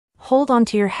Hold on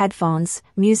to your headphones,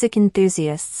 music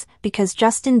enthusiasts, because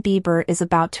Justin Bieber is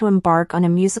about to embark on a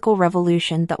musical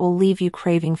revolution that will leave you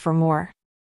craving for more.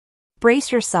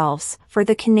 Brace yourselves, for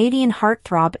the Canadian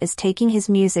heartthrob is taking his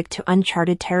music to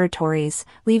uncharted territories,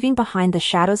 leaving behind the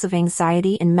shadows of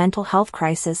anxiety and mental health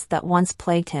crisis that once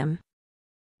plagued him.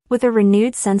 With a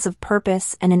renewed sense of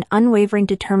purpose and an unwavering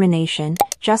determination,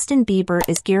 Justin Bieber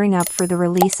is gearing up for the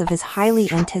release of his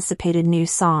highly anticipated new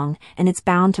song, and it's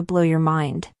bound to blow your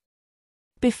mind.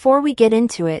 Before we get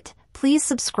into it, please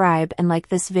subscribe and like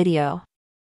this video.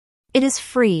 It is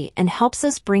free and helps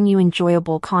us bring you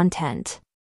enjoyable content.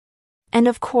 And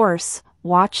of course,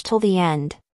 watch till the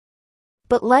end.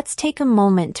 But let's take a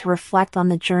moment to reflect on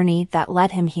the journey that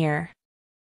led him here.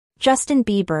 Justin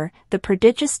Bieber, the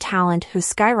prodigious talent who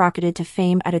skyrocketed to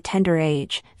fame at a tender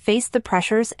age, faced the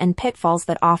pressures and pitfalls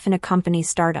that often accompany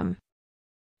stardom.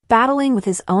 Battling with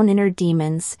his own inner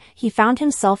demons, he found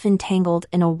himself entangled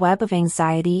in a web of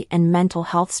anxiety and mental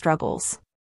health struggles.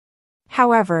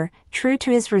 However, true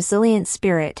to his resilient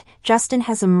spirit, Justin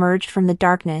has emerged from the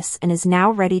darkness and is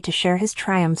now ready to share his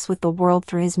triumphs with the world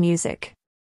through his music.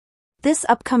 This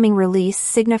upcoming release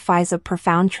signifies a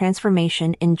profound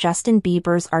transformation in Justin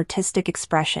Bieber's artistic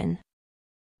expression.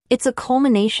 It's a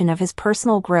culmination of his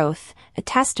personal growth, a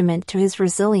testament to his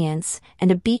resilience, and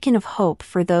a beacon of hope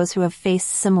for those who have faced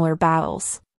similar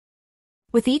battles.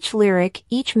 With each lyric,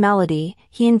 each melody,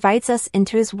 he invites us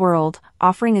into his world,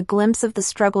 offering a glimpse of the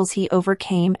struggles he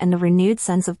overcame and the renewed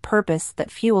sense of purpose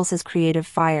that fuels his creative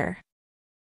fire.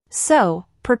 So,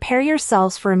 prepare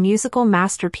yourselves for a musical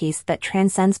masterpiece that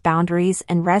transcends boundaries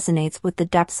and resonates with the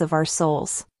depths of our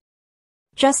souls.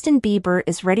 Justin Bieber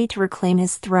is ready to reclaim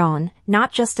his throne,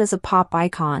 not just as a pop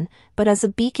icon, but as a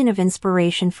beacon of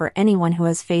inspiration for anyone who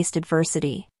has faced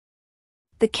adversity.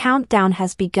 The countdown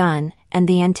has begun, and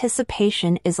the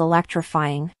anticipation is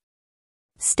electrifying.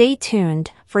 Stay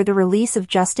tuned, for the release of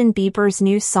Justin Bieber's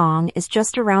new song is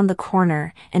just around the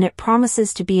corner, and it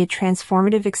promises to be a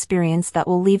transformative experience that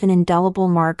will leave an indelible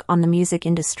mark on the music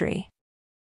industry.